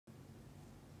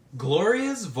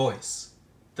Gloria's Voice,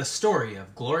 the story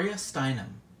of Gloria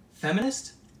Steinem,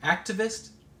 feminist, activist,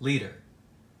 leader,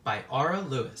 by Ara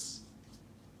Lewis.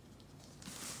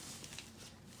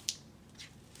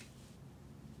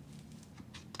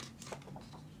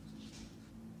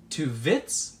 To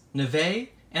Vitz, Neve,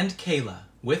 and Kayla,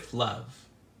 with love.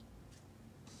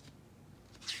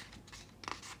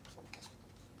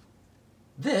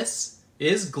 This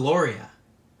is Gloria.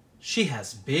 She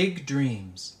has big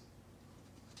dreams.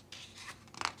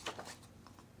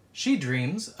 She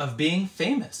dreams of being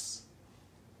famous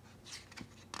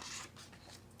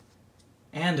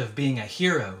and of being a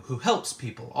hero who helps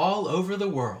people all over the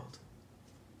world.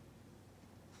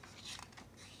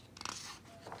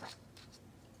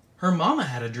 Her mama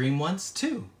had a dream once,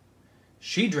 too.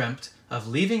 She dreamt of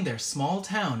leaving their small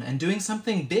town and doing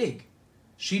something big.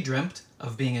 She dreamt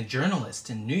of being a journalist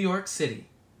in New York City.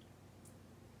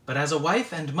 But as a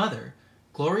wife and mother,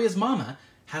 Gloria's mama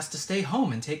has to stay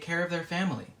home and take care of their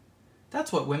family.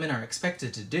 That's what women are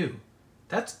expected to do.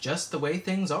 That's just the way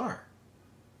things are.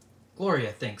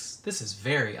 Gloria thinks this is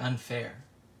very unfair.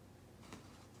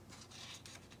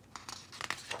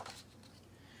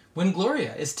 When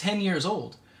Gloria is 10 years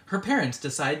old, her parents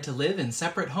decide to live in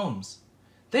separate homes.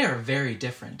 They are very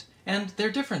different, and their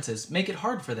differences make it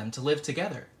hard for them to live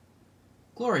together.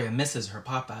 Gloria misses her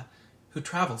papa, who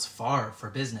travels far for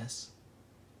business.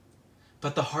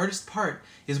 But the hardest part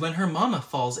is when her mama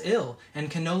falls ill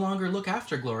and can no longer look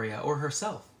after Gloria or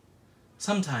herself.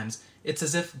 Sometimes it's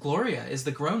as if Gloria is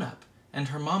the grown-up and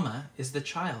her mama is the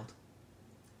child.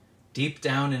 Deep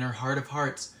down in her heart of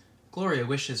hearts, Gloria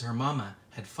wishes her mama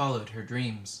had followed her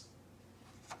dreams.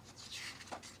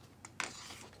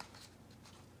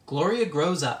 Gloria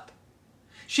grows up.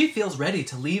 She feels ready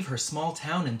to leave her small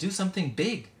town and do something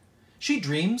big. She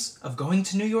dreams of going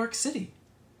to New York City.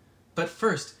 But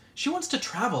first, she wants to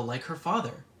travel like her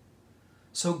father.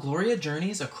 So Gloria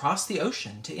journeys across the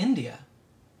ocean to India.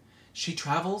 She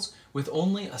travels with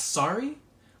only a sari,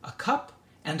 a cup,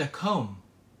 and a comb.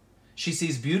 She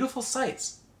sees beautiful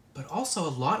sights, but also a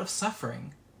lot of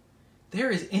suffering.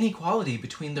 There is inequality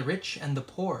between the rich and the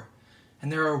poor,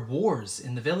 and there are wars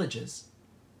in the villages.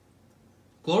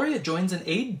 Gloria joins an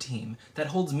aid team that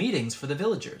holds meetings for the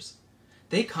villagers.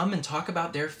 They come and talk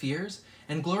about their fears,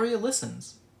 and Gloria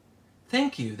listens.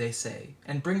 "Thank you," they say,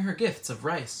 and bring her gifts of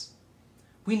rice.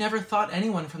 "We never thought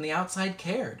anyone from the outside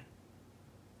cared."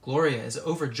 Gloria is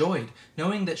overjoyed,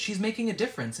 knowing that she's making a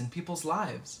difference in people's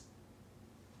lives.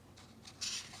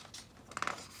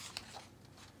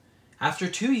 After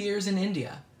 2 years in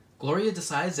India, Gloria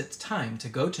decides it's time to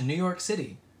go to New York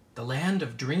City, the land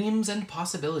of dreams and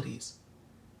possibilities.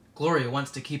 Gloria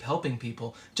wants to keep helping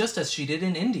people, just as she did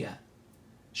in India.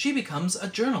 She becomes a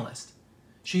journalist.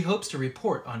 She hopes to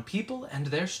report on people and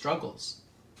their struggles.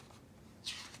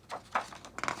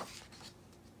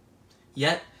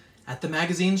 Yet, at the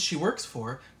magazines she works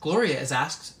for, Gloria is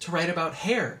asked to write about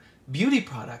hair, beauty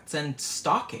products, and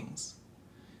stockings.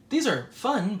 These are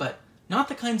fun, but not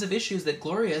the kinds of issues that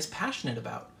Gloria is passionate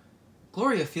about.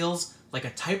 Gloria feels like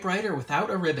a typewriter without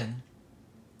a ribbon.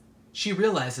 She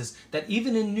realizes that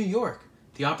even in New York,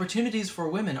 the opportunities for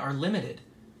women are limited,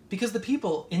 because the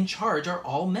people in charge are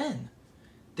all men.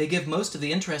 They give most of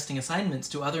the interesting assignments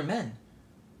to other men.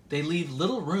 They leave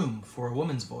little room for a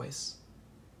woman's voice.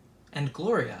 And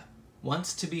Gloria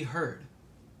wants to be heard.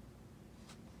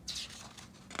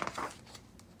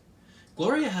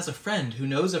 Gloria has a friend who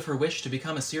knows of her wish to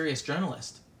become a serious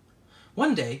journalist.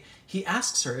 One day, he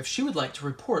asks her if she would like to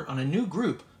report on a new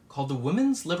group called the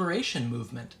Women's Liberation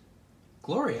Movement.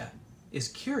 Gloria is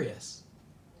curious.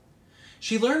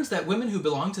 She learns that women who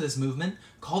belong to this movement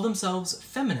call themselves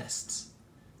feminists.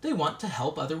 They want to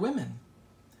help other women.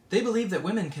 They believe that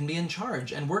women can be in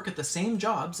charge and work at the same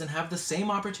jobs and have the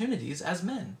same opportunities as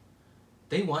men.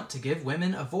 They want to give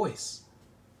women a voice.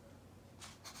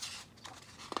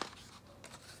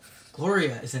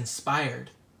 Gloria is inspired.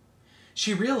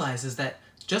 She realizes that,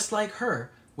 just like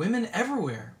her, women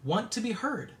everywhere want to be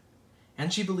heard,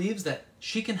 and she believes that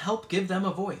she can help give them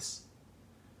a voice.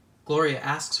 Gloria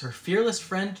asks her fearless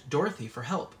friend Dorothy for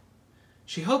help.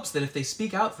 She hopes that if they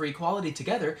speak out for equality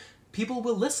together, people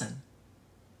will listen.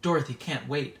 Dorothy can't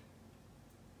wait.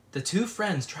 The two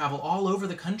friends travel all over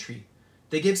the country.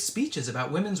 They give speeches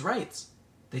about women's rights.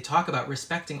 They talk about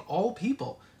respecting all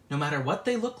people, no matter what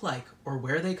they look like or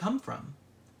where they come from.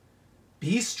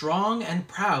 Be strong and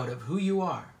proud of who you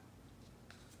are.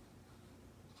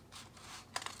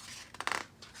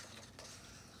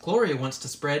 Gloria wants to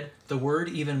spread the word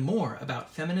even more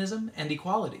about feminism and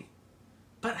equality.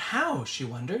 But how, she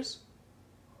wonders?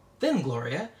 Then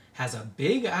Gloria has a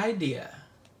big idea.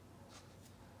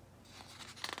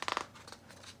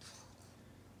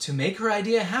 To make her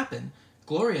idea happen,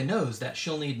 Gloria knows that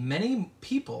she'll need many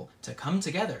people to come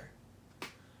together.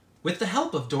 With the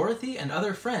help of Dorothy and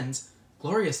other friends,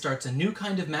 Gloria starts a new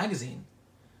kind of magazine.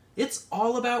 It's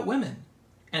all about women,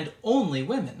 and only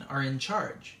women are in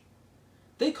charge.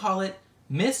 They call it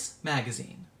Miss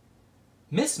Magazine.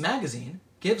 Miss Magazine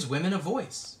gives women a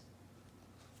voice.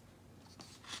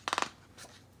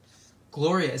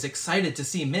 Gloria is excited to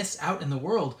see Miss out in the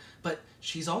world, but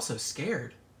she's also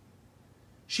scared.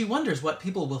 She wonders what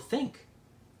people will think.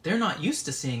 They're not used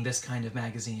to seeing this kind of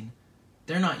magazine.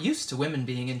 They're not used to women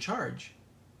being in charge.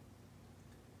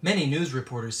 Many news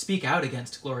reporters speak out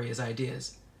against Gloria's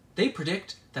ideas. They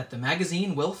predict that the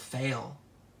magazine will fail.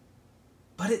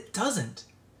 But it doesn't.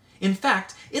 In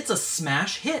fact, it's a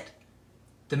smash hit.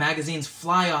 The magazines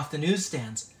fly off the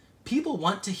newsstands. People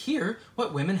want to hear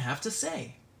what women have to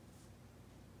say.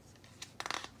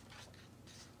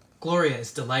 Gloria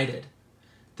is delighted.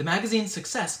 The magazine's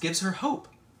success gives her hope.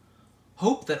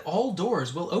 Hope that all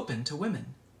doors will open to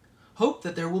women. Hope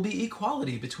that there will be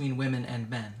equality between women and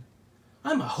men.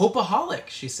 I'm a hopeaholic,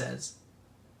 she says.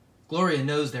 Gloria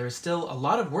knows there is still a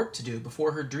lot of work to do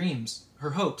before her dreams,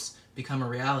 her hopes, become a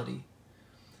reality.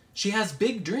 She has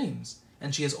big dreams,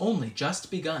 and she has only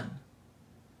just begun.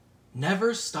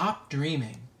 Never stop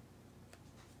dreaming.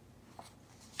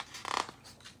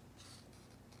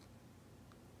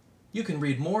 You can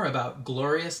read more about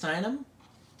Gloria Steinem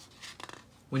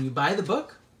when you buy the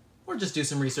book, or just do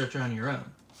some research on your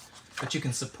own. But you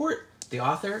can support the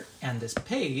author and this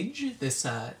page, this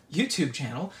YouTube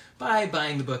channel, by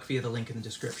buying the book via the link in the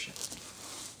description.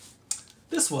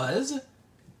 This was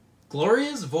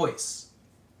Gloria's Voice,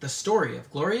 the story of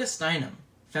Gloria Steinem,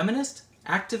 feminist,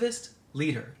 activist,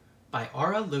 leader, by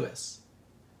Ara Lewis.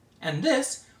 And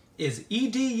this is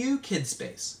EDU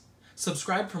Kidspace.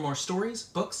 Subscribe for more stories,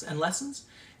 books, and lessons,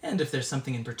 and if there's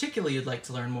something in particular you'd like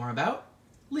to learn more about,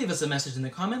 leave us a message in the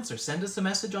comments or send us a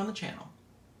message on the channel.